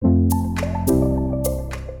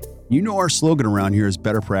You know our slogan around here is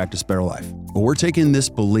better practice, better life. But we're taking this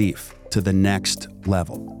belief to the next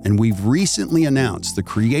level. And we've recently announced the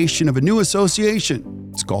creation of a new association.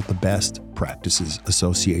 It's called the Best Practices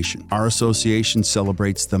Association. Our association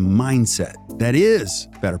celebrates the mindset that is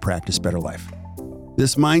better practice, better life.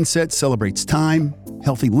 This mindset celebrates time,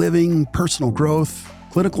 healthy living, personal growth,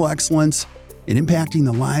 clinical excellence, and impacting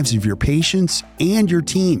the lives of your patients and your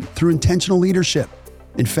team through intentional leadership.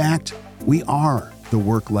 In fact, we are the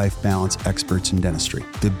work-life balance experts in dentistry.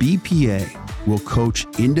 The BPA will coach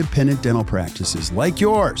independent dental practices like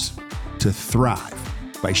yours to thrive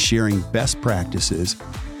by sharing best practices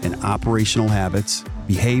and operational habits,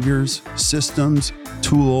 behaviors, systems,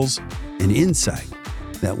 tools, and insight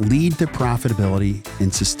that lead to profitability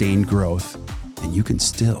and sustained growth, and you can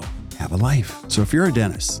still have a life. So if you're a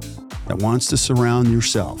dentist that wants to surround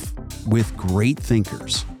yourself with great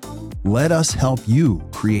thinkers, let us help you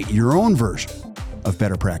create your own version of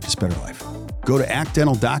better practice, better life. Go to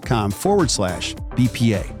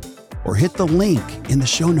actdental.com/BPA or hit the link in the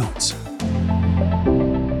show notes.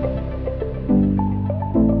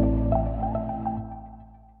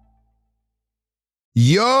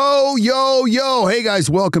 Yo, yo, yo. Hey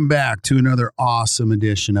guys, welcome back to another awesome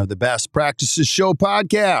edition of the Best Practices Show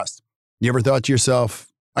podcast. You ever thought to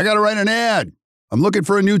yourself, I got to write an ad. I'm looking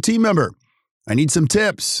for a new team member. I need some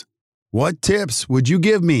tips. What tips would you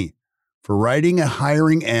give me for writing a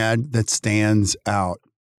hiring ad that stands out?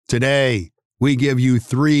 Today, we give you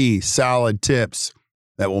 3 solid tips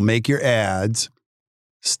that will make your ads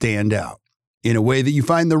stand out in a way that you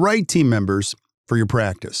find the right team members for your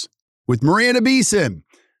practice. With Miranda Beeson.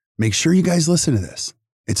 Make sure you guys listen to this.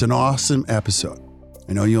 It's an awesome episode.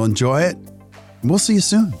 I know you'll enjoy it. And we'll see you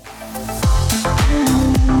soon.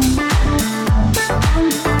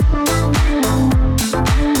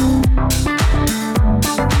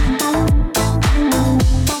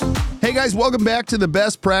 Hey guys, welcome back to the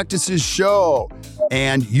Best Practices Show.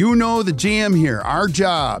 And you know the jam here. Our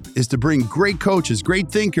job is to bring great coaches,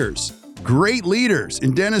 great thinkers, great leaders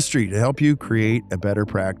in dentistry to help you create a better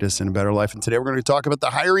practice and a better life. And today we're going to talk about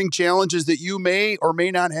the hiring challenges that you may or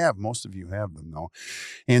may not have. Most of you have them though.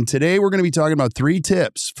 And today we're going to be talking about 3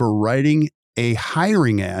 tips for writing a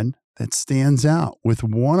hiring ad that stands out with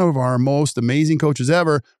one of our most amazing coaches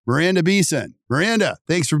ever, Miranda Beeson. Miranda,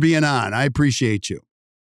 thanks for being on. I appreciate you.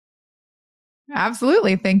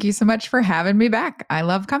 Absolutely. Thank you so much for having me back. I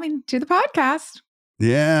love coming to the podcast.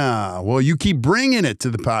 Yeah. Well, you keep bringing it to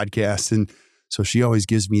the podcast. And so she always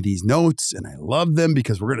gives me these notes and I love them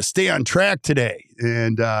because we're going to stay on track today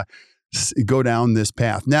and go down this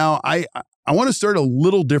path. Now, I want to start a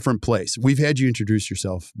little different place. We've had you introduce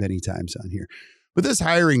yourself many times on here, but this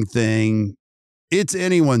hiring thing, it's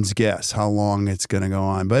anyone's guess how long it's going to go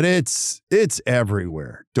on, but it's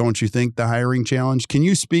everywhere. Don't you think, the hiring challenge? Can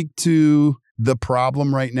you speak to the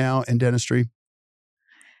problem right now in dentistry?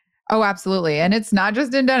 Oh, absolutely. And it's not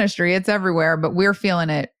just in dentistry, it's everywhere, but we're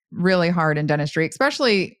feeling it really hard in dentistry,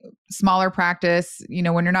 especially smaller practice. You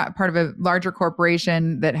know, when you're not part of a larger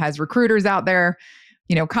corporation that has recruiters out there,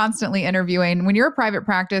 you know, constantly interviewing. When you're a private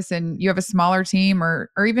practice and you have a smaller team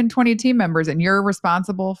or even 20 team members and you're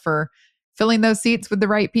responsible for filling those seats with the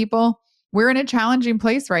right people, we're in a challenging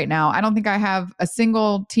place right now. I don't think I have a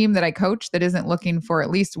single team that I coach that isn't looking for at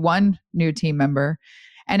least one new team member.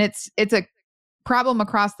 And it's a problem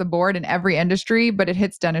across the board in every industry, but it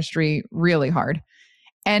hits dentistry really hard.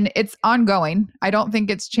 And it's ongoing. I don't think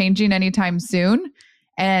it's changing anytime soon.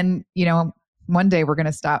 And, you know, one day we're going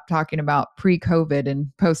to stop talking about pre-COVID and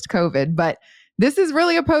post-COVID, but this is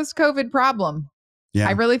really a post-COVID problem. Yeah.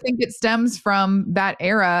 I really think it stems from that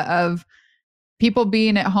era of people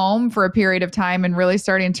being at home for a period of time and really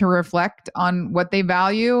starting to reflect on what they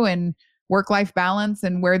value and work-life balance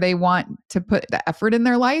and where they want to put the effort in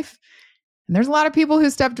their life. And there's a lot of people who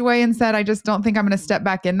stepped away and said, I just don't think I'm going to step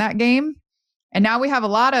back in that game. And now we have a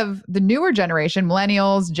lot of the newer generation,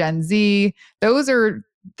 millennials, Gen Z. Those are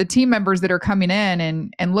the team members that are coming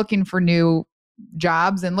in and looking for new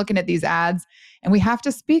jobs and looking at these ads. And we have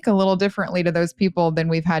to speak a little differently to those people than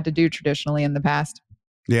we've had to do traditionally in the past.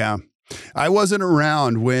 Yeah. I wasn't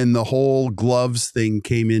around when the whole gloves thing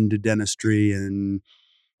came into dentistry, and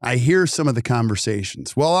I hear some of the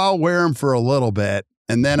conversations. Well, I'll wear them for a little bit,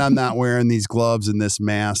 and then I'm not wearing these gloves and this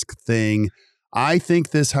mask thing. I think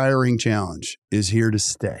this hiring challenge is here to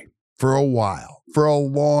stay for a while, for a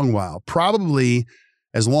long while, probably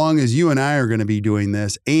as long as you and I are going to be doing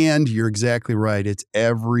this. And you're exactly right. It's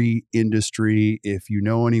every industry. If you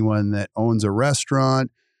know anyone that owns a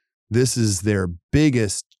restaurant, this is their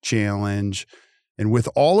biggest challenge. And with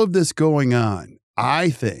all of this going on, I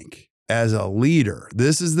think as a leader,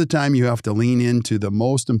 this is the time you have to lean into the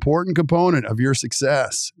most important component of your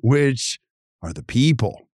success, which are the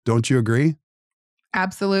people. Don't you agree?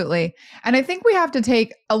 Absolutely. And I think we have to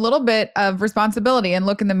take a little bit of responsibility and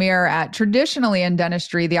look in the mirror at traditionally in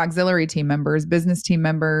dentistry, the auxiliary team members, business team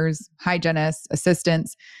members, hygienists,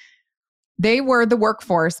 assistants. They were the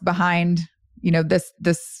workforce behind,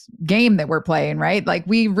 this game that we're playing, right? Like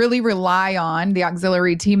we really rely on the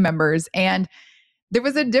auxiliary team members. And there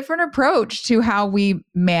was a different approach to how we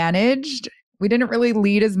managed. We didn't really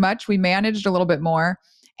lead as much. We managed a little bit more.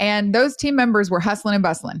 And those team members were hustling and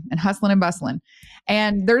bustling and hustling and bustling.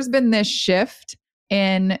 And there's been this shift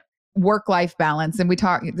in work-life balance. And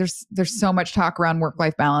there's so much talk around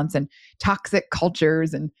work-life balance and toxic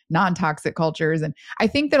cultures and non-toxic cultures. And I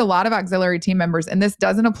think that a lot of auxiliary team members, and this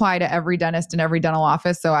doesn't apply to every dentist in every dental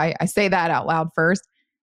office. So I say that out loud first.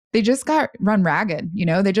 They just got run ragged.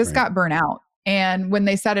 They just got burnt out. And when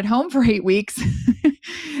they sat at home for 8 weeks,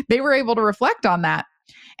 they were able to reflect on that.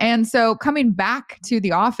 And so coming back to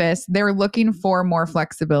the office, they're looking for more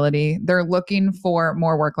flexibility. They're looking for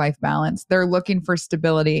more work-life balance. They're looking for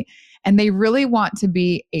stability. And they really want to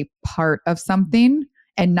be a part of something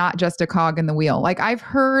and not just a cog in the wheel. Like I've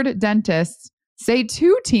heard dentists say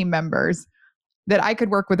to team members that I could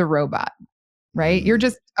work with a robot, right? You're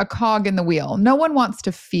just a cog in the wheel. No one wants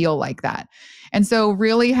to feel like that. And so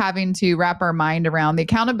really having to wrap our mind around the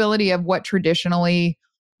accountability of what traditionally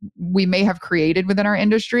we may have created within our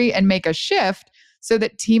industry and make a shift so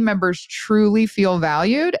that team members truly feel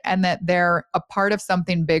valued and that they're a part of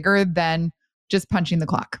something bigger than just punching the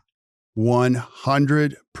clock.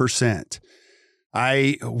 100%.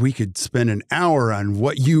 We could spend an hour on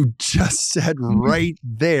what you just said right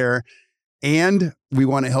there. And we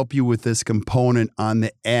want to help you with this component on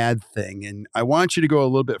the ad thing. And I want you to go a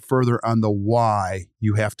little bit further on the why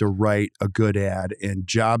you have to write a good ad and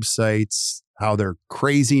job sites, how they're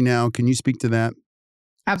crazy now. Can you speak to that?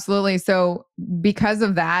 Absolutely. So because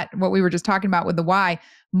of that, what we were just talking about with the why,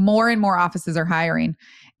 more and more offices are hiring.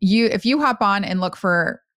 If you hop on and look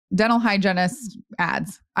for dental hygienist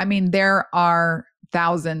ads, I mean, there are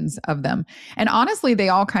thousands of them. And honestly, they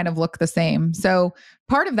all kind of look the same. So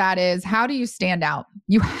part of that is, how do you stand out?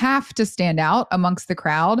 You have to stand out amongst the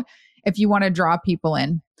crowd if you want to draw people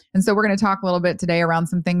in. And so we're going to talk a little bit today around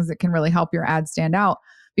some things that can really help your ad stand out,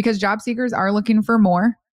 because job seekers are looking for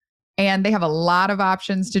more and they have a lot of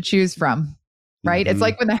options to choose from, right? It's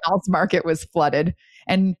like when the house market was flooded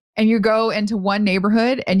and you go into one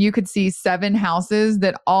neighborhood and you could see 7 houses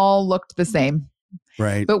that all looked the same.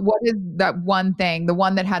 Right. But what is that one thing, the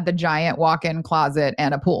one that had the giant walk-in closet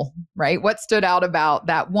and a pool, right? What stood out about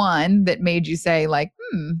that one that made you say like,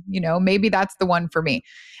 maybe that's the one for me?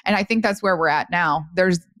 And I think that's where we're at now.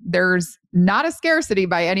 There's not a scarcity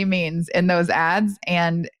by any means in those ads,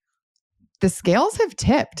 and the scales have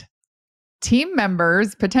tipped.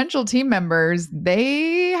 Potential team members,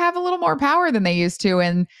 they have a little more power than they used to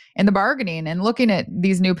in the bargaining and looking at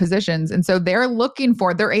these new positions. And so they're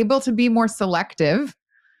able to be more selective,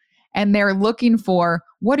 and they're looking for,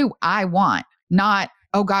 what do I want? Not,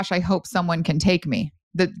 oh gosh, I hope someone can take me.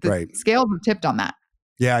 The right. Scales have tipped on that.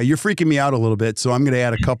 Yeah, you're freaking me out a little bit. So I'm going to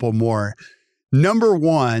add a couple more. Number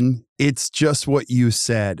one, it's just what you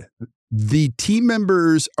said. The team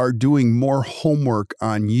members are doing more homework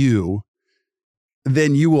on you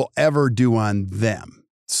than you will ever do on them.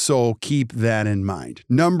 So keep that in mind.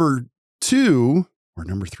 Number 2, or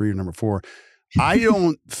number 3, or number 4, I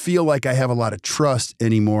don't feel like I have a lot of trust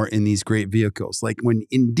anymore in these great vehicles. Like when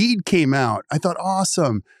Indeed came out, I thought,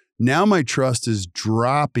 awesome. Now my trust is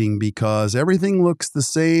dropping because everything looks the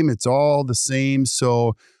same. It's all the same.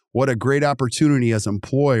 So what a great opportunity as an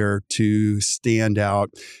employer to stand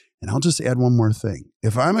out. And I'll just add one more thing.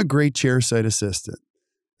 If I'm a great chairside assistant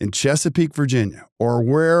in Chesapeake, Virginia, or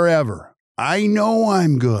wherever, I know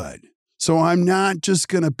I'm good. So I'm not just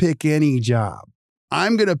going to pick any job.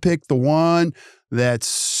 I'm going to pick the one that's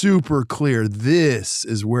super clear. This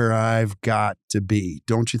is where I've got to be.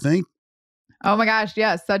 Don't you think? Oh my gosh.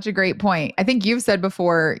 Yes. Such a great point. I think you've said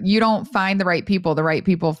before, you don't find the right people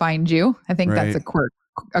find you. I think that's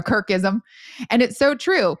a Kirkism. And it's so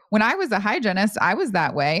true. When I was a hygienist, I was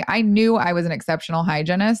that way. I knew I was an exceptional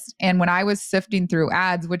hygienist. And when I was sifting through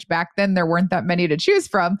ads, which back then there weren't that many to choose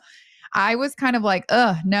from, I was kind of like,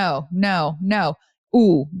 no.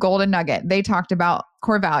 Ooh, golden nugget. They talked about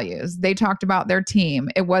core values. They talked about their team.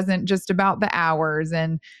 It wasn't just about the hours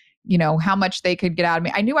and, how much they could get out of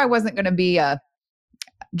me. I knew I wasn't going to be a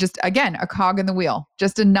cog in the wheel,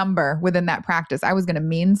 just a number within that practice. I was going to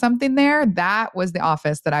mean something there. That was the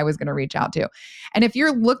office that I was going to reach out to. And if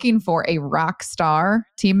you're looking for a rock star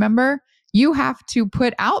team member, you have to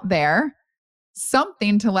put out there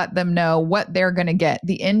something to let them know what they're going to get,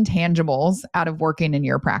 the intangibles out of working in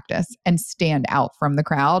your practice, and stand out from the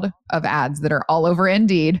crowd of ads that are all over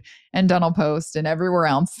Indeed and Dental Post and everywhere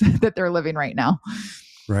else that they're living right now.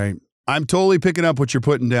 Right. I'm totally picking up what you're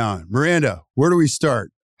putting down. Miranda, where do we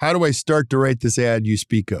start? How do I start to write this ad you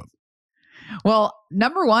speak of? Well,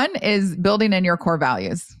 number one is building in your core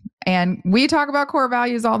values. And we talk about core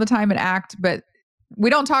values all the time at ACT, but we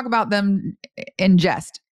don't talk about them in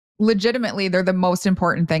jest. Legitimately, they're the most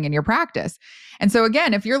important thing in your practice. And so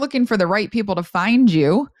again, if you're looking for the right people to find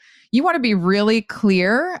you, you want to be really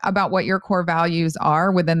clear about what your core values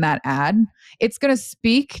are within that ad. It's going to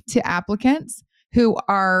speak to applicants who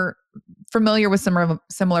are familiar with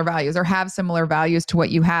similar values or have similar values to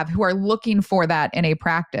what you have, who are looking for that in a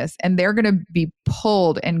practice. And they're going to be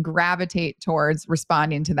pulled and gravitate towards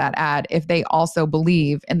responding to that ad if they also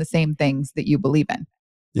believe in the same things that you believe in.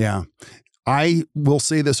 Yeah. I will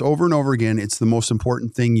say this over and over again. It's the most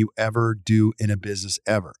important thing you ever do in a business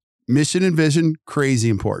ever. Mission and vision, crazy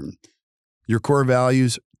important. Your core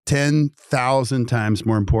values, 10,000 times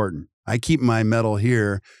more important. I keep my medal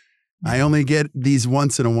here. I only get these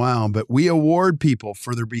once in a while, but we award people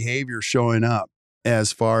for their behavior showing up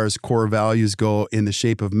as far as core values go in the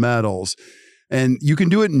shape of medals. And you can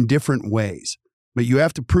do it in different ways, but you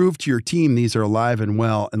have to prove to your team these are alive and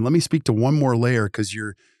well. And let me speak to one more layer because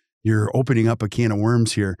you're opening up a can of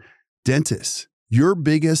worms here. Dentists, your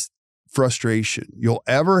biggest frustration you'll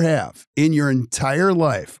ever have in your entire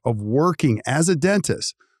life of working as a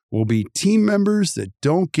dentist will be team members that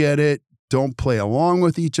don't get it, don't play along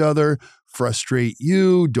with each other, frustrate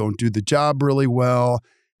you, don't do the job really well.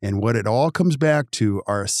 And what it all comes back to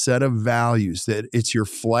are a set of values that it's your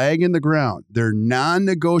flag in the ground. They're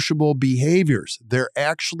non-negotiable behaviors. They're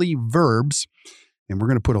actually verbs. And we're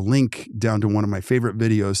going to put a link down to one of my favorite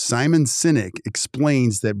videos. Simon Sinek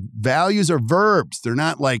explains that values are verbs. They're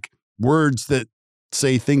not like words that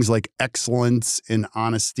say things like excellence and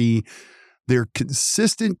honesty. They're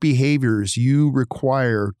consistent behaviors you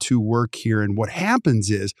require to work here. And what happens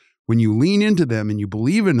is when you lean into them and you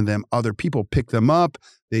believe into them, other people pick them up,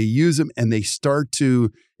 they use them, and they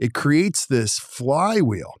it creates this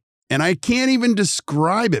flywheel. And I can't even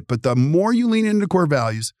describe it, but the more you lean into core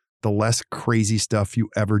values, the less crazy stuff you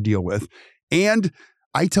ever deal with. And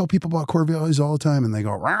I tell people about core values all the time and they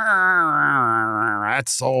go,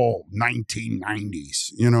 that's so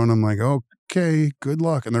 1990s, and I'm like, okay, good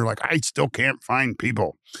luck. And they're like, I still can't find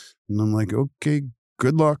people. And I'm like, okay,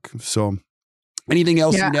 good luck. So anything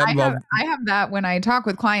else? Yeah, I have that when I talk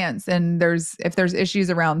with clients and if there's issues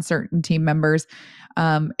around certain team members,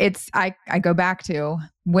 I go back to,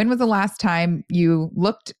 when was the last time you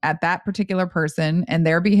looked at that particular person and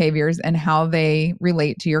their behaviors and how they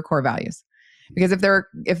relate to your core values? Because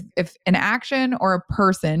if an action or a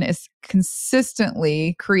person is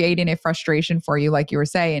consistently creating a frustration for you, like you were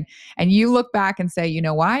saying, and you look back and say, you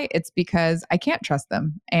know why? It's because I can't trust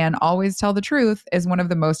them. And always tell the truth is one of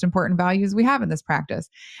the most important values we have in this practice.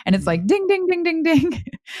 And it's like ding, ding, ding, ding, ding.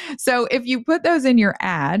 So if you put those in your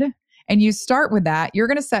ad and you start with that, you're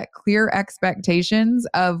going to set clear expectations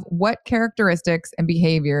of what characteristics and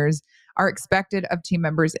behaviors are expected of team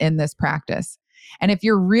members in this practice. And if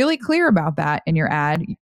you're really clear about that in your ad,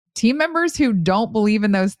 team members who don't believe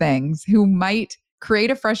in those things, who might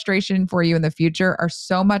create a frustration for you in the future, are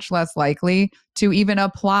so much less likely to even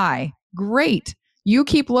apply. Great. You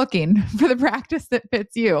keep looking for the practice that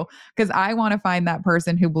fits you, because I want to find that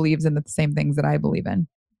person who believes in the same things that I believe in.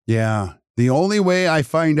 Yeah. The only way I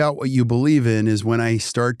find out what you believe in is when I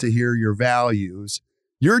start to hear your values.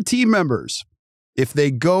 Your team members, if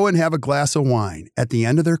they go and have a glass of wine at the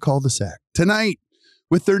end of their cul-de-sac tonight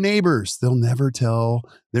with their neighbors, they'll never tell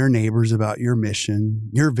their neighbors about your mission,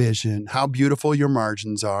 your vision, how beautiful your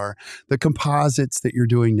margins are, the composites that you're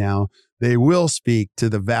doing now. They will speak to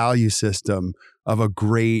the value system of a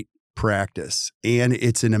great practice. And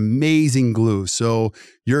it's an amazing glue. So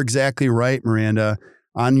you're exactly right, Miranda.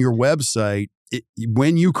 On your website,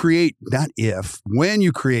 when you create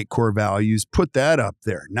core values, put that up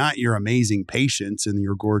there, not your amazing patience and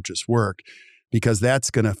your gorgeous work, because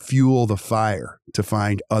that's going to fuel the fire to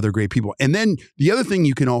find other great people. And then the other thing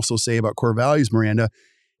you can also say about core values, Miranda,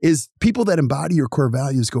 is people that embody your core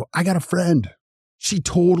values go, I got a friend. She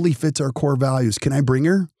totally fits our core values. Can I bring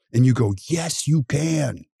her? And you go, yes, you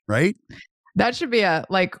can. Right? That should be a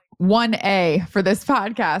 1A for this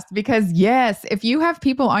podcast, because yes, if you have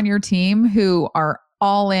people on your team who are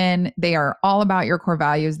all in, they are all about your core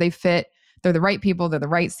values, they fit, they're the right people, they're the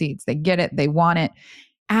right seats, they get it, they want it.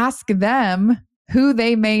 Ask them who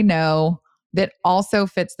they may know that also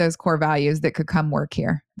fits those core values that could come work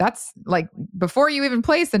here. That's like before you even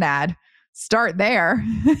place an ad, start there,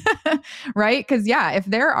 right? Because if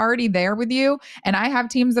they're already there with you, and I have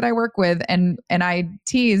teams that I work with, and I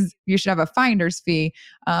tease you should have a finder's fee,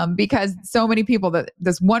 because so many people that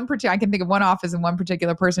I can think of one office and one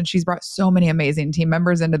particular person, she's brought so many amazing team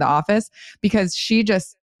members into the office because she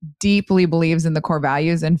just deeply believes in the core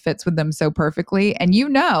values and fits with them so perfectly. And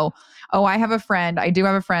I do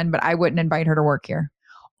have a friend, but I wouldn't invite her to work here.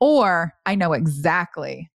 Or I know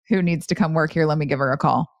exactly who needs to come work here. Let me give her a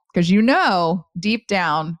call. Because deep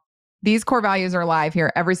down, these core values are alive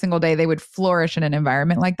here every single day. They would flourish in an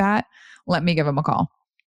environment like that. Let me give them a call.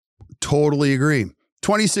 Totally agree.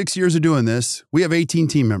 26 years of doing this. We have 18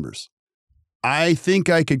 team members. I think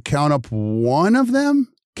I could count up one of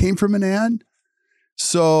them came from an ad.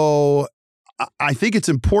 So I think it's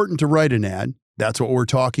important to write an ad. That's what we're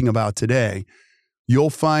talking about today. You'll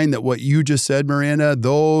find that what you just said, Miranda,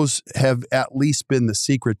 those have at least been the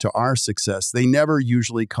secret to our success. They never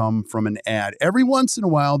usually come from an ad. Every once in a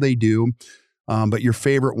while they do, but your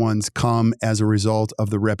favorite ones come as a result of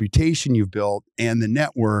the reputation you've built and the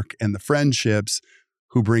network and the friendships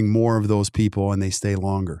who bring more of those people and they stay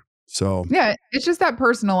longer. So yeah, it's just that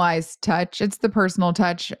personalized touch. It's the personal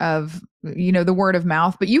touch of, the word of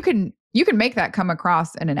mouth, but you can make that come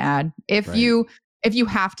across in an ad if you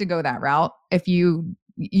have to go that route. If you've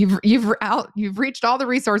reached all the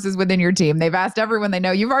resources within your team, they've asked everyone they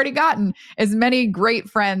know, you've already gotten as many great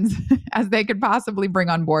friends as they could possibly bring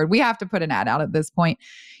on board. We have to put an ad out at this point.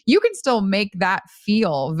 You can still make that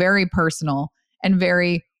feel very personal and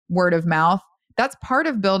very word of mouth. That's part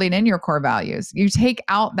of building in your core values. You take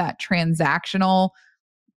out that transactional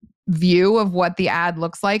view of what the ad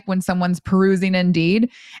looks like when someone's perusing Indeed,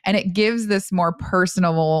 and it gives this more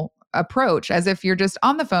personal approach, as if you're just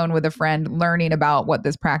on the phone with a friend learning about what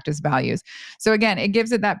this practice values. So again, it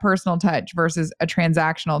gives it that personal touch versus a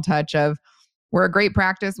transactional touch of, we're a great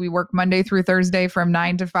practice. We work Monday through Thursday from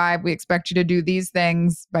 9 to 5. We expect you to do these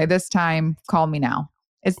things by this time. Call me now.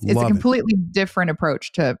 It's a completely different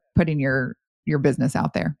approach to putting your business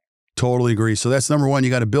out there. Totally agree. So that's number one. You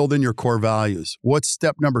got to build in your core values. What's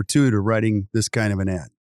step number 2 to writing this kind of an ad?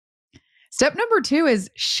 Step number 2 is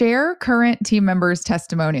share current team members'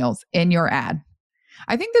 testimonials in your ad.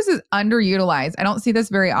 I think this is underutilized. I don't see this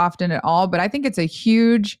very often at all, but I think it's a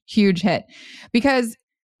huge, huge hit because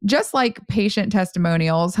just like patient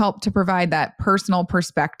testimonials help to provide that personal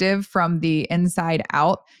perspective from the inside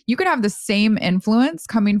out, you can have the same influence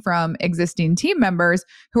coming from existing team members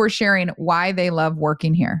who are sharing why they love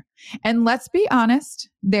working here. And let's be honest,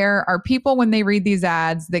 there are people when they read these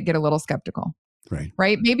ads that get a little skeptical.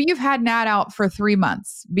 Right? Maybe you've had an ad out for 3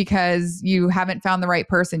 months because you haven't found the right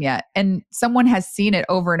person yet. And someone has seen it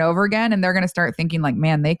over and over again. And they're going to start thinking like,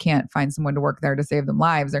 man, they can't find someone to work there to save them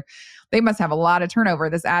lives. Or they must have a lot of turnover.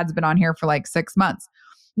 This ad's been on here for like 6 months.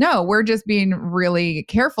 No, we're just being really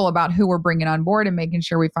careful about who we're bringing on board and making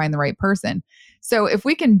sure we find the right person. So if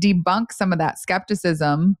we can debunk some of that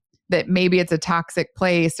skepticism that maybe it's a toxic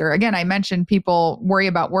place, or again, I mentioned people worry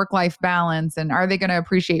about work-life balance and are they going to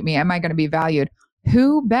appreciate me? Am I going to be valued?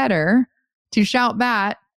 Who better to shout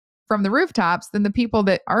that from the rooftops than the people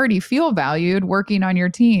that already feel valued working on your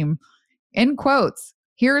team? In quotes,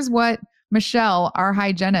 here's what Michelle, our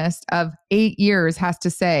hygienist of 8 years, has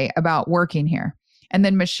to say about working here. And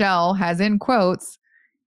then Michelle has in quotes,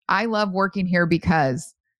 I love working here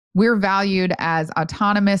because we're valued as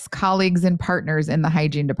autonomous colleagues and partners in the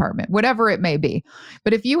hygiene department, whatever it may be.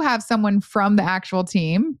 But if you have someone from the actual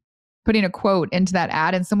team putting a quote into that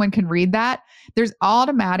ad and someone can read that, there's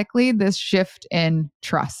automatically this shift in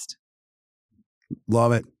trust.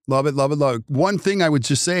 Love it. Love it. Love it. Love it. One thing I would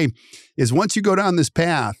just say is once you go down this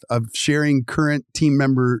path of sharing current team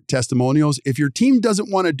member testimonials, if your team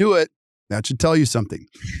doesn't want to do it, that should tell you something.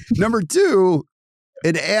 Number 2,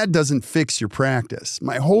 an ad doesn't fix your practice.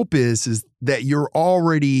 My hope is that you're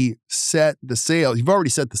already set the sales. You've already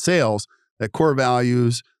set the sales, that core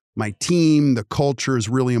values, my team, the culture is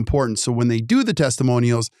really important. So when they do the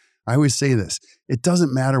testimonials, I always say this, it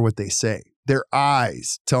doesn't matter what they say. Their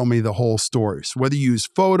eyes tell me the whole story. So whether you use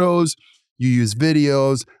photos, you use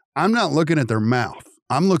videos, I'm not looking at their mouth.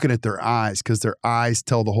 I'm looking at their eyes because their eyes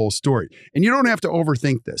tell the whole story. And you don't have to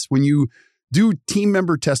overthink this. When you do team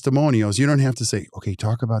member testimonials, you don't have to say, okay,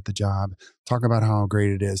 talk about the job, talk about how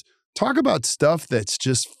great it is. Talk about stuff that's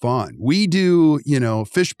just fun. We do,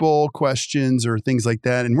 fishbowl questions or things like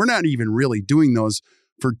that. And we're not even really doing those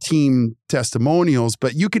for team testimonials,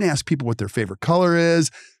 but you can ask people what their favorite color is,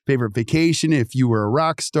 favorite vacation. If you were a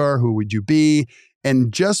rock star, who would you be?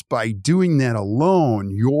 And just by doing that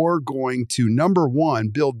alone, you're going to, number one,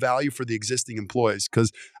 build value for the existing employees.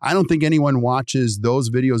 Because I don't think anyone watches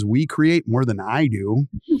those videos we create more than I do.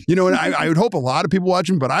 You know, and I would hope a lot of people watch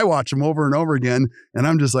them, but I watch them over and over again. And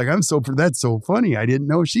I'm just like, that's so funny. I didn't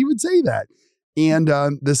know she would say that. And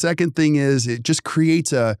the second thing is it just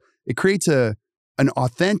creates an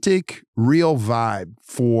authentic, real vibe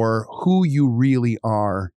for who you really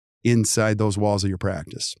are inside those walls of your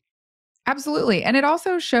practice. Absolutely. And it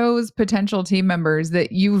also shows potential team members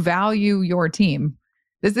that you value your team.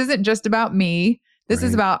 This isn't just about me. This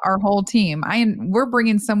is about our whole team. We're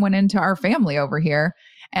bringing someone into our family over here,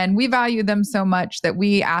 and we value them so much that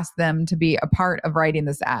we ask them to be a part of writing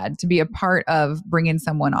this ad, to be a part of bringing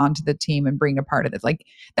someone onto the team and being a part of this. Like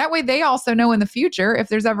that way they also know in the future, if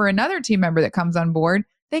there's ever another team member that comes on board,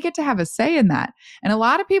 they get to have a say in that. And a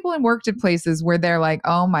lot of people in places where they're like,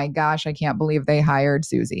 oh my gosh, I can't believe they hired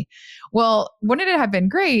Susie. Well, wouldn't it have been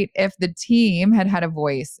great if the team had had a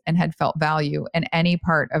voice and had felt value in any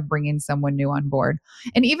part of bringing someone new on board?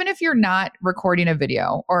 And even if you're not recording a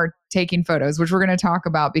video or taking photos, which we're going to talk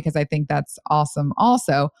about because I think that's awesome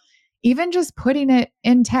also, even just putting it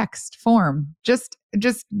in text form, just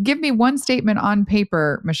give me one statement on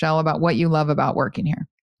paper, Michelle, about what you love about working here.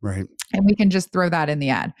 Right. And we can just throw that in the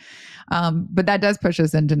ad. But that does push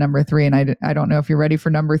us into number 3. And I don't know if you're ready for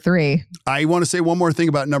number 3. I want to say one more thing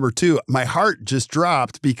about number 2. My heart just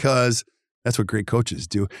dropped because that's what great coaches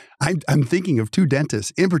do. I'm thinking of 2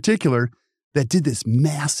 dentists in particular that did this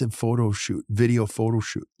massive video photo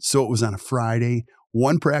shoot. So it was on a Friday,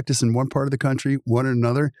 one practice in one part of the country, one in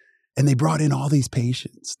another. And they brought in all these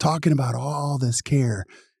patients talking about all this care.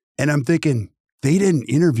 And I'm thinking, they didn't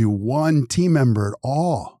interview one team member at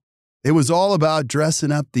all. It was all about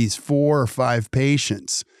dressing up these 4 or 5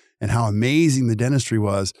 patients and how amazing the dentistry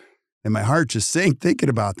was. And my heart just sank thinking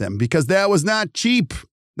about them because that was not cheap.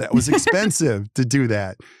 That was expensive to do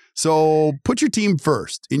that. So put your team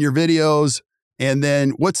first in your videos. And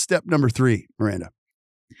then what's step number 3, Miranda?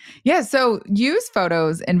 Yeah. So use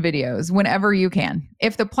photos and videos whenever you can.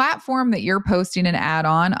 If the platform that you're posting an ad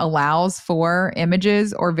on allows for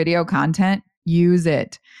images or video content, use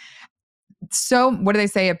it. So what do they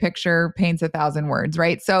say? A picture paints 1,000 words,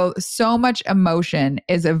 right? So much emotion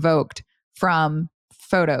is evoked from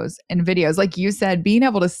photos and videos. Like you said, being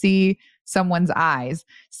able to see someone's eyes,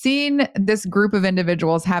 seeing this group of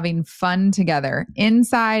individuals having fun together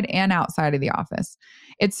inside and outside of the office.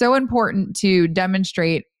 It's so important to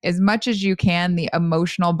demonstrate as much as you can the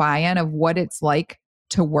emotional buy-in of what it's like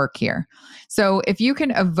to work here. So if you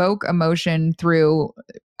can evoke emotion through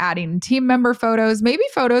adding team member photos, maybe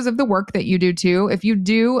photos of the work that you do too. If you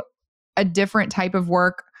do a different type of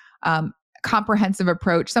work, comprehensive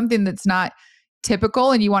approach, something that's not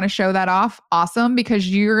typical and you want to show that off, awesome, because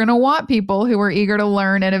you're going to want people who are eager to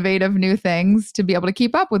learn innovative new things to be able to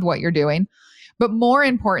keep up with what you're doing. But more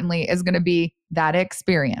importantly is going to be that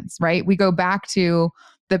experience, right? We go back to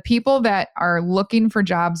the people that are looking for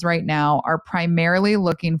jobs right now are primarily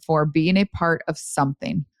looking for being a part of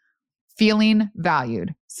something, feeling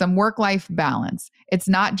valued, some work-life balance. It's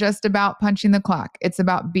not just about punching the clock. It's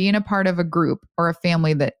about being a part of a group or a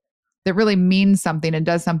family that really means something and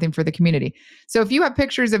does something for the community. So if you have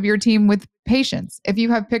pictures of your team with patients, if you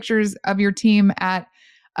have pictures of your team at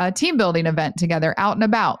a team building event together out and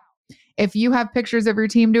about, if you have pictures of your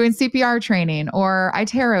team doing CPR training or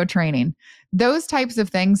iTero training, those types of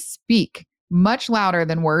things speak much louder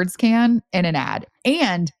than words can in an ad.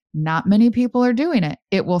 And not many people are doing it.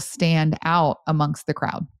 It will stand out amongst the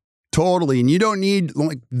crowd. Totally. And you don't need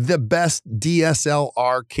like the best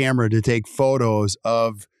DSLR camera to take photos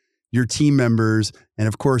of your team members. And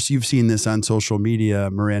of course, you've seen this on social media,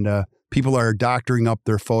 Miranda. People are doctoring up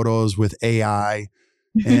their photos with AI.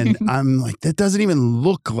 And I'm like, that doesn't even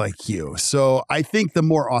look like you. So I think the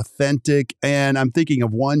more authentic, and I'm thinking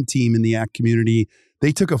of one team in the ACT community,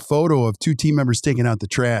 they took a photo of 2 team members taking out the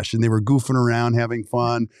trash and they were goofing around, having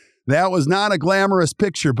fun. That was not a glamorous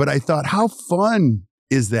picture, but I thought, how fun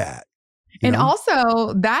is that? And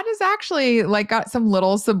also, that is actually like got some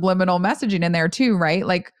little subliminal messaging in there too, right?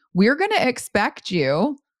 Like, we're going to expect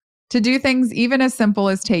you to do things even as simple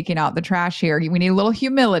as taking out the trash here. We need a little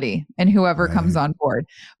humility in whoever comes on board,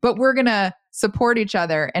 but we're going to support each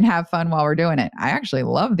other and have fun while we're doing it. I actually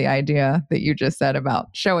love the idea that you just said about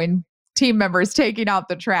showing team members taking out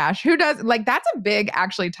the trash. Who does, like, that's a big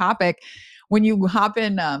actually topic when you hop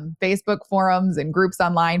in Facebook forums and groups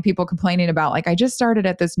online, people complaining about, like, I just started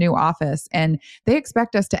at this new office and they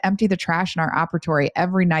expect us to empty the trash in our operatory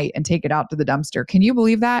every night and take it out to the dumpster. Can you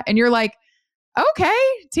believe that? And you're like, Okay,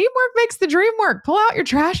 teamwork makes the dream work. Pull out your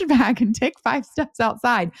trash bag and take 5 steps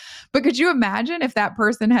outside. But could you imagine if that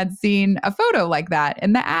person had seen a photo like that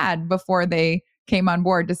in the ad before they came on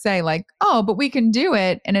board to say like, "Oh, but we can do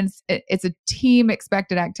it and it's a team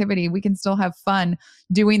expected activity. We can still have fun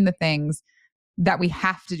doing the things that we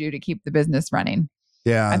have to do to keep the business running."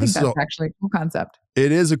 Yeah, I think that's actually a cool concept.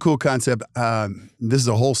 it is a cool concept. This is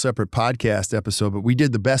a whole separate podcast episode, but we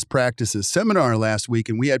did the best practices seminar last week,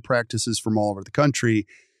 and we had practices from all over the country.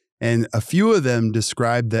 And a few of them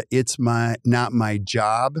described that it's not my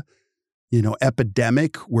job,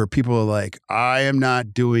 epidemic, where people are like, I am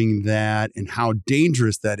not doing that, and how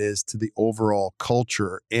dangerous that is to the overall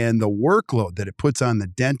culture and the workload that it puts on the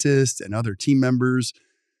dentist and other team members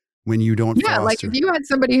when you don't Yeah, like foster. if you had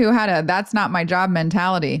somebody who had a "that's not my job"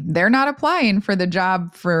 mentality, they're not applying for the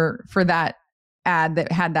job for that ad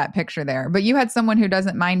that had that picture there. But you had someone who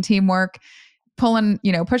doesn't mind teamwork, pushing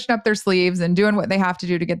up their sleeves and doing what they have to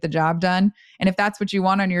do to get the job done. And if that's what you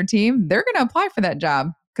want on your team, they're going to apply for that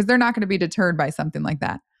job because they're not going to be deterred by something like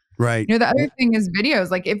that. Right. The other thing is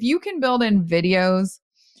videos. Like if you can build in videos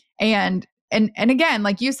and again,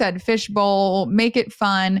 like you said, fishbowl, make it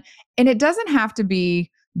fun. And it doesn't have to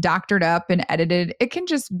be doctored up and edited. It can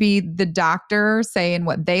just be the doctor saying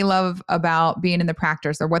what they love about being in the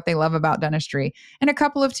practice or what they love about dentistry, and a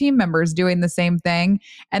couple of team members doing the same thing.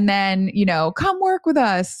 And then, come work with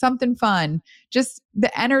us, something fun. Just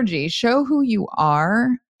the energy, show who you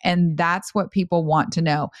are. And that's what people want to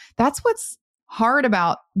know. That's what's hard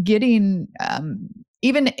about getting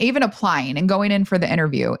even applying and going in for the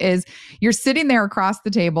interview is you're sitting there across the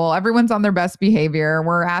table. Everyone's on their best behavior.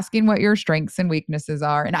 We're asking what your strengths and weaknesses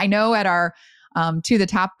are. And I know at our To the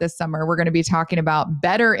Top this summer, we're going to be talking about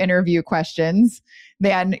better interview questions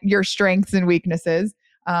than your strengths and weaknesses.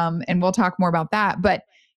 And we'll talk more about that. But,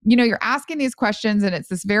 you're asking these questions and it's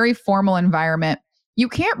this very formal environment. You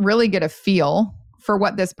can't really get a feel for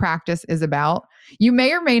what this practice is about. You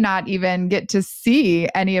may or may not even get to see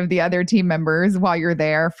any of the other team members while you're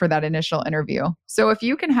there for that initial interview. So if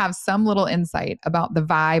you can have some little insight about the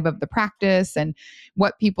vibe of the practice and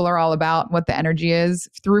what people are all about, what the energy is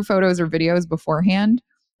through photos or videos beforehand,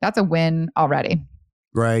 that's a win already.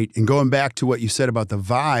 Right. And going back to what you said about the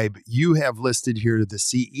vibe, you have listed here the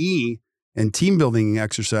CE and team building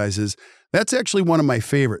exercises. That's actually one of my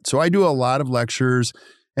favorites. So I do a lot of lectures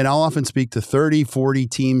and I'll often speak to 30, 40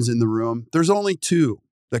 teams in the room. There's only 2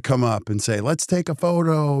 that come up and say, let's take a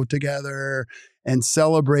photo together and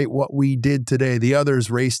celebrate what we did today. The others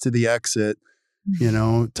race to the exit,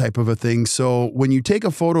 type of a thing. So when you take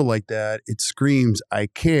a photo like that, it screams, I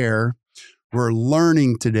care. We're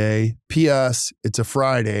learning today. P.S. It's a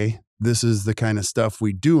Friday. This is the kind of stuff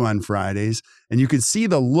we do on Fridays. And you can see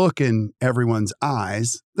the look in everyone's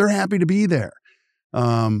eyes. They're happy to be there.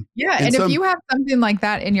 And if you have something like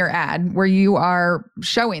that in your ad where you are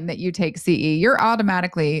showing that you take CE, you're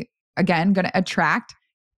automatically, again, going to attract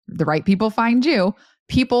the right people find you.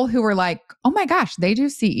 People who are like, oh my gosh, they do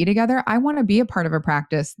CE together. I want to be a part of a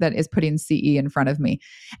practice that is putting CE in front of me.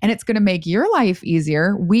 And it's going to make your life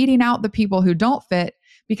easier, weeding out the people who don't fit,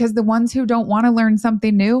 because the ones who don't want to learn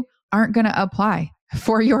something new aren't going to apply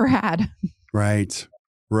for your ad. Right.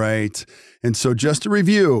 And so just to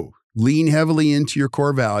review, lean heavily into your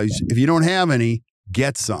core values. If you don't have any,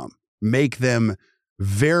 get some. Make them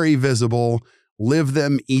very visible. Live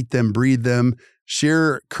them, eat them, breathe them.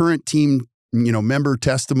 Share current team, member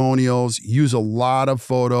testimonials. Use a lot of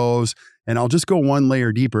photos. And I'll just go one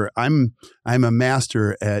layer deeper. I'm a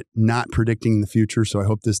master at not predicting the future, so I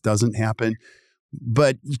hope this doesn't happen.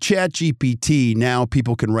 But ChatGPT, now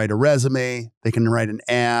people can write a resume. They can write an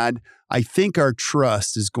ad. I think our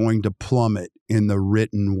trust is going to plummet in the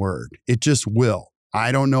written word. It just will.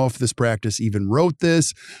 I don't know if this practice even wrote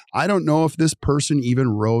this. I don't know if this person even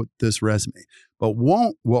wrote this resume. But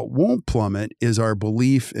what won't plummet is our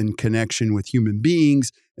belief and connection with human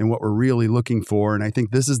beings and what we're really looking for. And I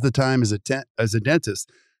think this is the time as a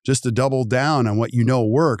dentist just to double down on what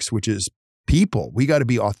works, which is people. We got to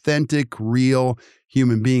be authentic, real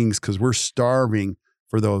human beings because we're starving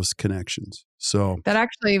for those connections. So that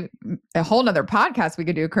actually a whole nother podcast we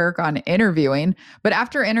could do, Kirk, on interviewing. But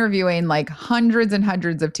after interviewing like hundreds and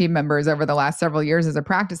hundreds of team members over the last several years as a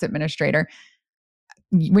practice administrator,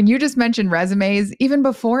 when you just mentioned resumes, even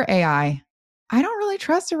before AI, I don't really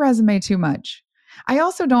trust a resume too much. I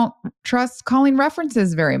also don't trust calling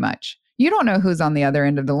references very much. You don't know who's on the other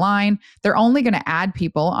end of the line. They're only going to add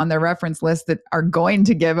people on their reference list that are going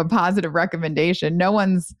to give a positive recommendation. No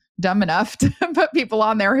one's dumb enough to put people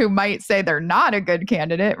on there who might say they're not a good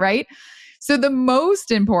candidate, right? So the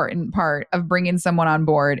most important part of bringing someone on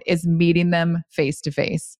board is meeting them face to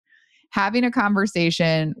face. having a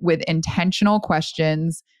conversation with intentional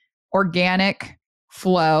questions, organic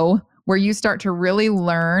flow, where you start to really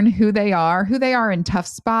learn who they are in tough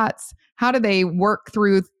spots. How do they work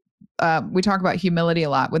through? We talk about humility a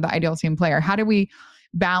lot with the ideal team player. How do we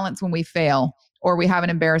balance when we fail or we have an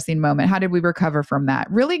embarrassing moment? How did we recover from that?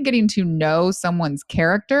 Really getting to know someone's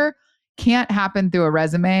character can't happen through a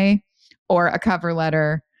resume or a cover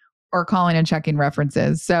letter or calling and checking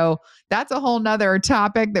references. So that's a whole nother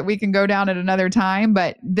topic that we can go down at another time.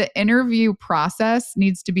 But the interview process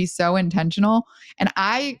needs to be so intentional. And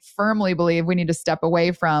I firmly believe we need to step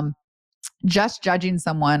away from just judging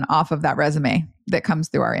someone off of that resume that comes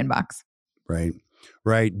through our inbox. Right.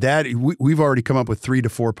 Right. That we've already come up with 3 to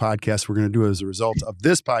 4 podcasts we're going to do as a result of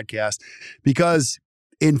this podcast, because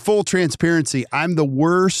in full transparency, I'm the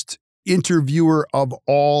worst interviewer of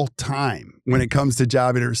all time when it comes to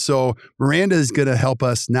job interviews. So Miranda is going to help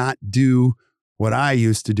us not do what I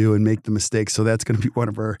used to do and make the mistakes. So that's going to be one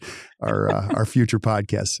of our future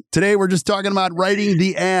podcasts. Today, we're just talking about writing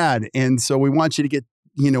the ad. And so we want you to get,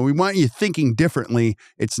 we want you thinking differently.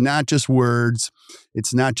 It's not just words.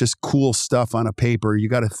 It's not just cool stuff on a paper. You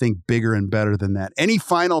got to think bigger and better than that. Any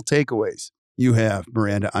final takeaways you have,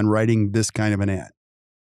 Miranda, on writing this kind of an ad?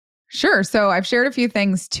 Sure. So I've shared a few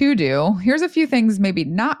things to do. Here's a few things maybe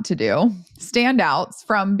not to do. Standouts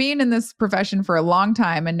from being in this profession for a long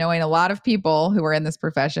time and knowing a lot of people who are in this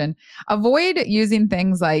profession. Avoid using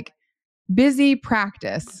things like busy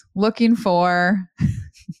practice, looking for.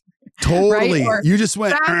 Totally. Right? You just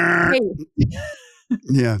went.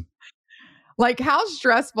 Yeah. Like, how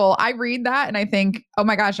stressful. I read that and I think, oh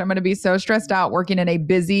my gosh, I'm going to be so stressed out working in a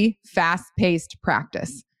busy, fast-paced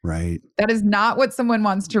practice. Right. That is not what someone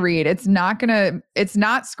wants to read. It's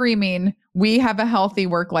not screaming, we have a healthy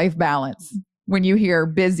work-life balance when you hear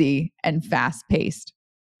busy and fast-paced.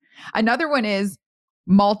 Another one is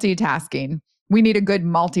multitasking. We need a good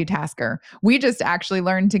multitasker. We just actually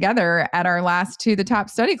learned together at our last To the Top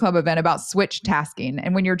Study Club event about switch tasking.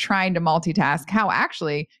 And when you're trying to multitask, how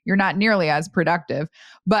actually you're not nearly as productive.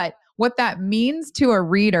 But what that means to a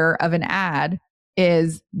reader of an ad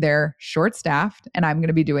is they're short-staffed and I'm going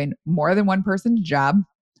to be doing more than one person's job,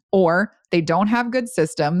 or they don't have good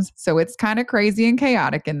systems. So it's kind of crazy and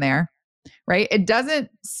chaotic in there, right? It doesn't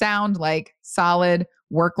sound like solid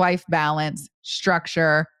work-life balance,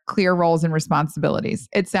 structure, clear roles and responsibilities.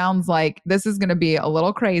 It sounds like this is going to be a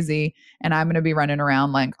little crazy and I'm going to be running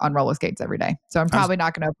around like on roller skates every day. So I'm probably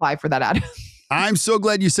not going to apply for that ad. I'm so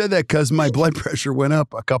glad you said that, because my blood pressure went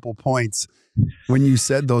up a couple points when you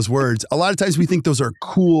said those words. A lot of times we think those are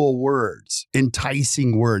cool words,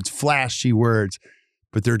 enticing words, flashy words,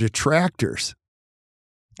 but they're detractors.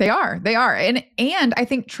 They are. And I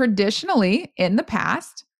think traditionally in the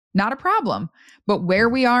past, not a problem. But where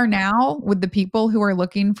we are now with the people who are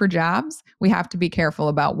looking for jobs, we have to be careful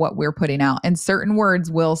about what we're putting out. And certain words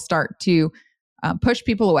will start to push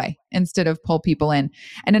people away instead of pull people in.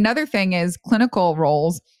 And another thing is clinical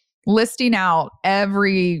roles, listing out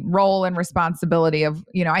every role and responsibility of,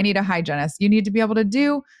 I need a hygienist. You need to be able to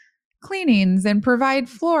do cleanings and provide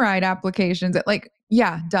fluoride applications.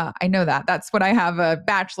 Yeah, duh, I know that. That's what I have a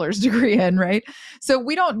bachelor's degree in, right? So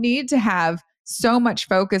we don't need to have so much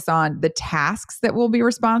focus on the tasks that will be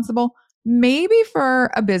responsible, maybe for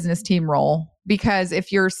a business team role. Because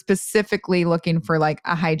if you're specifically looking for like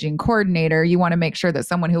a hygiene coordinator, you want to make sure that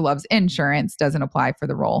someone who loves insurance doesn't apply for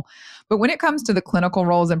the role. But when it comes to the clinical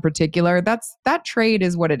roles in particular, that trade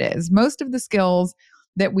is what it is. Most of the skills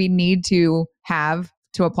that we need to have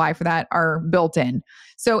to apply for that are built in.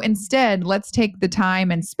 So instead, let's take the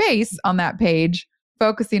time and space on that page,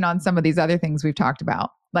 focusing on some of these other things we've talked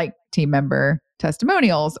about, like team member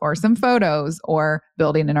testimonials or some photos or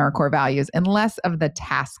building in our core values, and less of the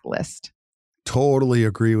task list. Totally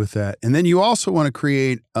agree with that. And then you also want to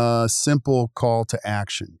create a simple call to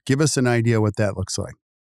action. Give us an idea what that looks like.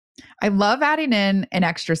 I love adding in an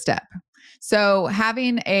extra step. So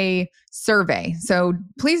having a survey. So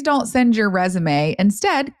please don't send your resume.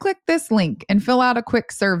 Instead, click this link and fill out a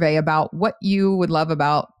quick survey about what you would love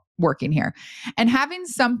about working here. And having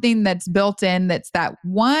something that's built in, that's that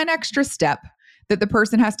one extra step that the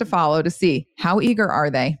person has to follow to see how eager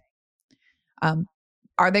are they?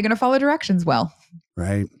 Are they going to follow directions well?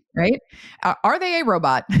 Right. Are they a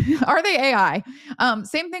robot? Are they AI?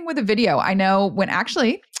 Same thing with a video. I know when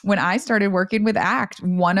I started working with ACT,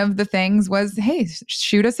 one of the things was, hey,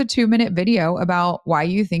 shoot us a 2-minute video about why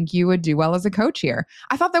you think you would do well as a coach here.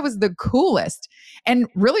 I thought that was the coolest and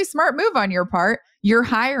really smart move on your part. You're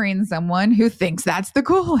hiring someone who thinks that's the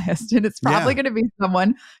coolest, and it's probably going to be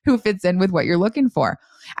someone who fits in with what you're looking for.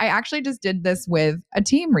 I actually just did this with a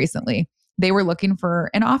team recently. they were looking for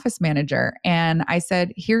an office manager. And I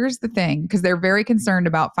said, here's the thing, because they're very concerned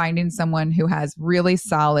about finding someone who has really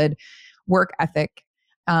solid work ethic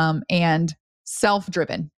and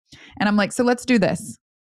self-driven. And I'm like, so let's do this.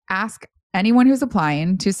 Ask anyone who's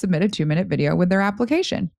applying to submit a 2-minute video with their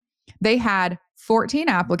application. They had 14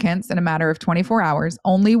 applicants in a matter of 24 hours.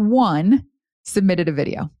 Only one submitted a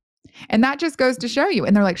video. And that just goes to show you.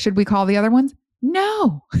 And they're like, should we call the other ones?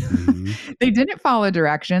 No, they didn't follow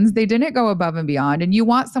directions. They didn't go above and beyond. And you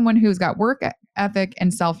want someone who's got work ethic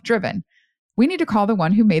and self-driven. We need to call the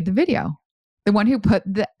one who made the video, the one who put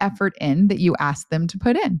the effort in that you asked them to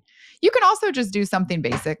put in. You can also just do something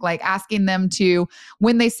basic, like asking them to,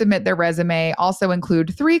 when they submit their resume, also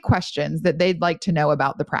include 3 questions that they'd like to know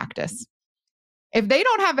about the practice. If they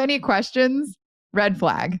don't have any questions, red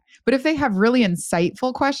flag. But if they have really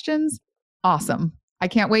insightful questions, awesome. I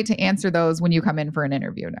can't wait to answer those when you come in for an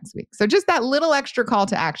interview next week. So just that little extra call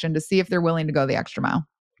to action to see if they're willing to go the extra mile.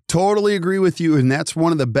 Totally agree with you. And that's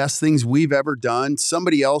one of the best things we've ever done.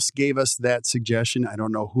 Somebody else gave us that suggestion. I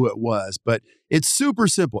don't know who it was, but it's super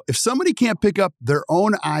simple. If somebody can't pick up their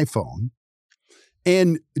own iPhone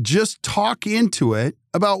and just talk into it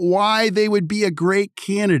about why they would be a great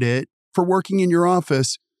candidate for working in your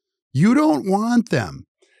office, you don't want them.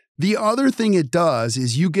 The other thing it does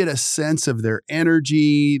is you get a sense of their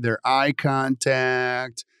energy, their eye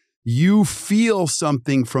contact. You feel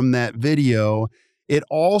something from that video. It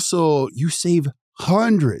also, you save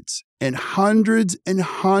hundreds and hundreds and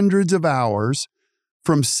hundreds of hours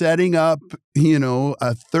from setting up, a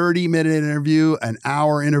 30-minute interview, an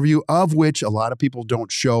hour interview, of which a lot of people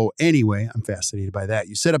don't show anyway. I'm fascinated by that.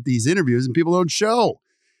 You set up these interviews and people don't show.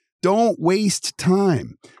 Don't waste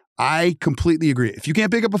time. I completely agree. If you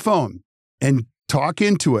can't pick up a phone and talk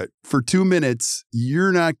into it for 2 minutes,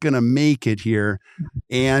 you're not going to make it here.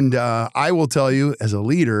 And I will tell you, as a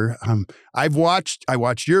leader, I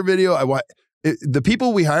watched your video. The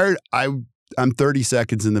people we hired. I'm 30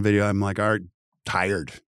 seconds in the video. I'm like, all right,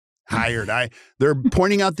 tired. They're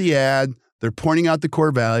pointing out the ad. They're pointing out the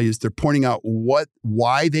core values. They're pointing out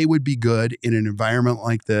why they would be good in an environment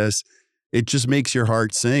like this. It just makes your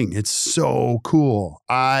heart sing. It's so cool.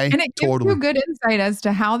 And it gives you good insight as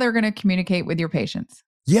to how they're going to communicate with your patients.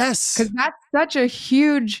 Yes. Because that's such a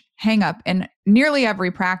huge hang up in nearly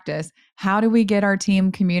every practice. How do we get our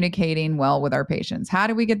team communicating well with our patients? How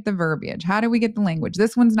do we get the verbiage? How do we get the language?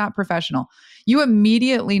 This one's not professional. You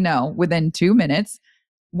immediately know within 2 minutes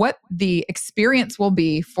what the experience will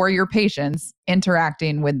be for your patients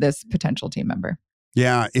interacting with this potential team member.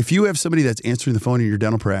 Yeah, if you have somebody that's answering the phone in your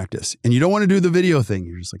dental practice and you don't want to do the video thing,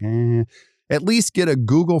 you're just like, at least get a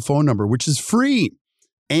Google phone number, which is free,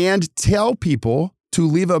 and tell people to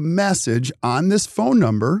leave a message on this phone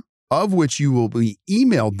number, of which you will be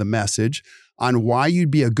emailed the message on why you'd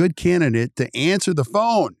be a good candidate to answer the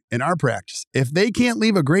phone in our practice. If they can't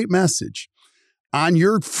leave a great message on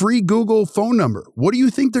your free Google phone number, what do you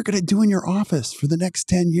think they're going to do in your office for the next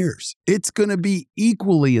 10 years? It's going to be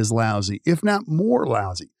equally as lousy, if not more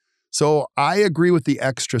lousy. So I agree with the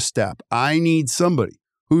extra step. I need somebody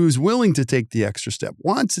who's willing to take the extra step,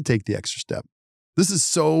 wants to take the extra step. This is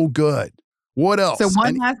so good. What else? So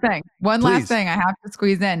one last thing I have to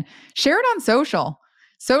squeeze in. Share it on social.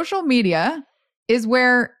 Social media is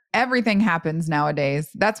where everything happens nowadays.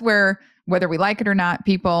 That's where, whether we like it or not,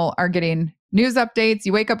 people are getting news updates.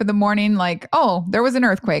 You wake up in the morning like, oh, there was an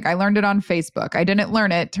earthquake. I learned it on Facebook. I didn't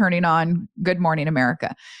learn it turning on Good Morning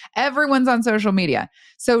America. Everyone's on social media.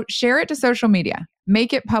 So share it to social media.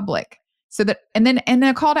 Make it public. So that, and then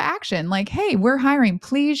a call to action like, hey, we're hiring.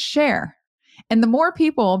 Please share. And the more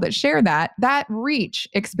people that share that reach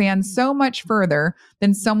expands so much further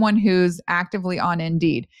than someone who's actively on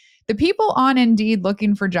Indeed. The people on Indeed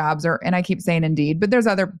looking for jobs and I keep saying Indeed, but there's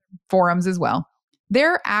other forums as well.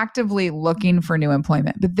 They're actively looking for new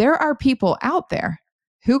employment, but there are people out there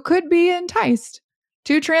who could be enticed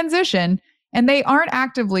to transition and they aren't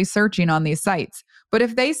actively searching on these sites. But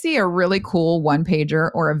if they see a really cool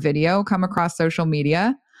one-pager or a video come across social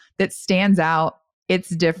media that stands out,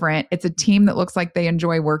 it's different, it's a team that looks like they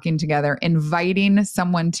enjoy working together, inviting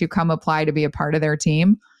someone to come apply to be a part of their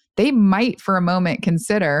team, they might for a moment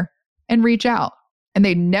consider and reach out. And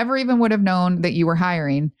they never even would have known that you were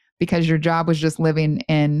hiring because your job was just living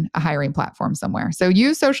in a hiring platform somewhere. So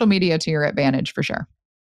use social media to your advantage for sure.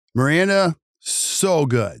 Miranda, so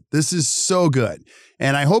good. This is so good.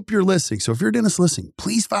 And I hope you're listening. So if you're a dentist listening,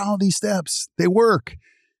 please follow these steps. They work.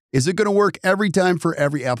 Is it going to work every time for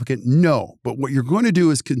every applicant? No. But what you're going to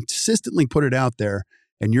do is consistently put it out there,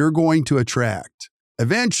 and you're going to attract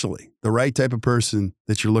eventually the right type of person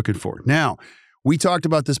that you're looking for. Now, We talked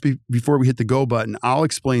about this before we hit the go button. I'll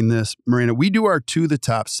explain this, Miranda. We do our To the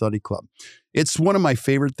Top Study Club. It's one of my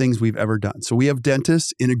favorite things we've ever done. So we have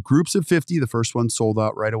dentists in groups of 50. The first one sold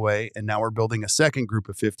out right away. And now we're building a second group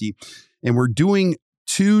of 50. And we're doing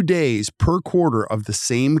 2 days per quarter of the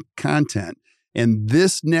same content. And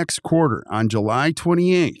this next quarter on July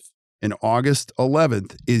 28th and August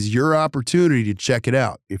 11th is your opportunity to check it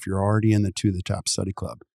out. If you're already in the To the Top Study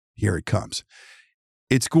Club, here it comes.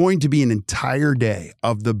 It's going to be an entire day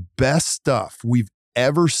of the best stuff we've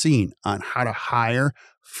ever seen on how to hire,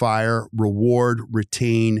 fire, reward,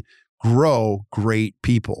 retain, grow great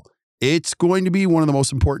people. It's going to be one of the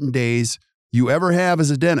most important days you ever have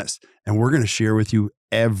as a dentist. And we're going to share with you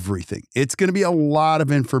everything. It's going to be a lot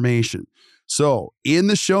of information. So in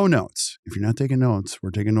the show notes, if you're not taking notes,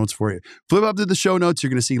 we're taking notes for you. Flip up to the show notes. You're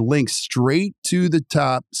going to see links straight to the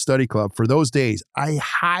Top Study Club for those days. I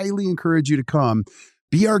highly encourage you to come.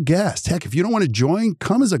 Be our guest. Heck, if you don't want to join,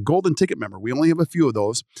 come as a golden ticket member. We only have a few of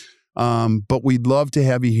those, but we'd love to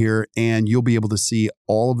have you here, and you'll be able to see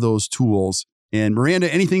all of those tools. And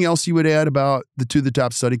Miranda, anything else you would add about the To the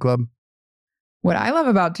Top Study Club? What I love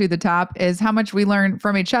about To the Top is how much we learn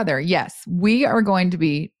from each other. Yes, we are going to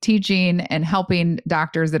be teaching and helping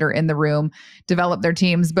doctors that are in the room develop their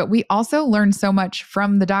teams, but we also learn so much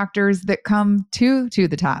from the doctors that come to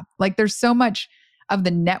the top. Like there's so much of the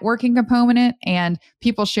networking component and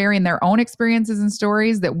people sharing their own experiences and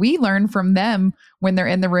stories that we learn from them when they're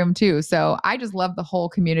in the room too. So I just love the whole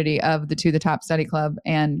community of the To the Top Study Club.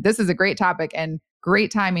 And this is a great topic and great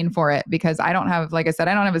timing for it because I don't have, like I said,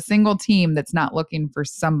 I don't have a single team that's not looking for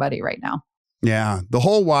somebody right now. Yeah. The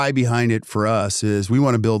whole why behind it for us is we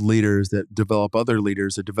want to build leaders that develop other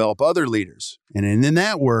leaders that develop other leaders. And in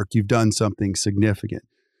that work, you've done something significant.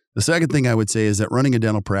 The second thing I would say is that running a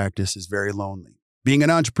dental practice is very lonely. Being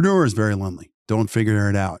an entrepreneur is very lonely. Don't figure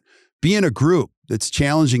it out. Be in a group that's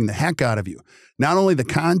challenging the heck out of you. Not only the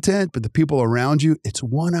content, but the people around you. It's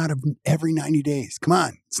 1 out of every 90 days. Come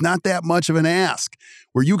on. It's not that much of an ask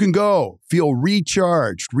where you can go feel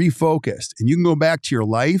recharged, refocused, and you can go back to your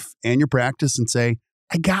life and your practice and say,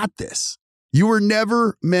 I got this. You were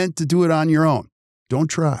never meant to do it on your own. Don't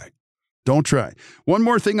try. Don't try. One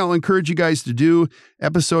more thing I'll encourage you guys to do,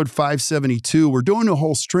 episode 572, we're doing a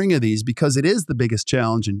whole string of these because it is the biggest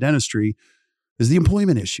challenge in dentistry, is the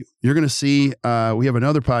employment issue. You're going to see, we have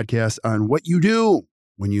another podcast on what you do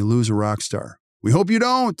when you lose a rock star. We hope you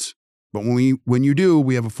don't, but when you do,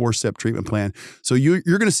 we have a 4-step treatment plan. So you're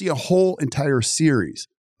going to see a whole entire series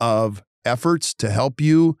of efforts to help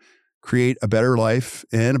you create a better life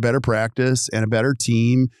and a better practice and a better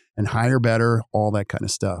team and hire better, all that kind of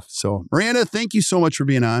stuff. So Miranda, thank you so much for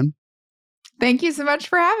being on. Thank you so much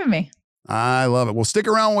for having me. I love it. We'll stick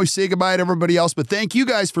around when we say goodbye to everybody else, but thank you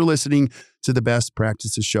guys for listening to the Best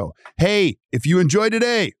Practices Show. Hey, if you enjoyed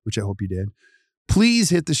today, which I hope you did, please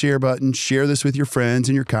hit the share button, share this with your friends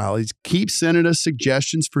and your colleagues. Keep sending us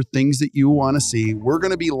suggestions for things that you want to see. We're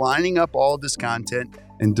going to be lining up all of this content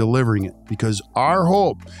and delivering it because our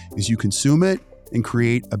hope is you consume it and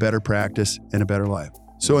create a better practice and a better life.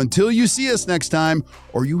 So until you see us next time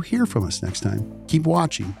or you hear from us next time, keep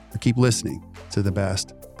watching or keep listening to the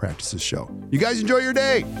Best Practices Show. You guys enjoy your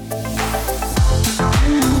day.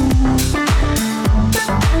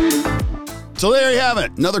 So there you have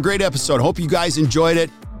it. Another great episode. Hope you guys enjoyed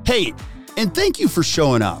it. Hey, and thank you for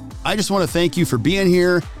showing up. I just want to thank you for being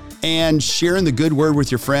here and sharing the good word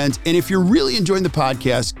with your friends. And if you're really enjoying the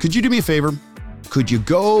podcast, could you do me a favor? Could you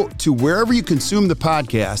go to wherever you consume the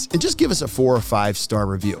podcast and just give us a 4 or 5-star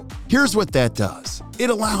review? Here's what that does. It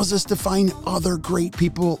allows us to find other great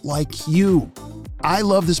people like you. I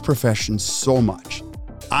love this profession so much.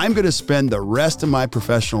 I'm going to spend the rest of my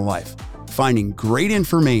professional life finding great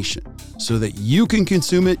information so that you can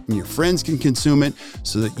consume it and your friends can consume it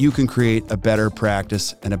so that you can create a better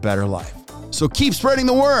practice and a better life. So keep spreading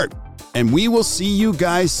the word, and we will see you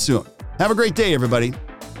guys soon. Have a great day, everybody.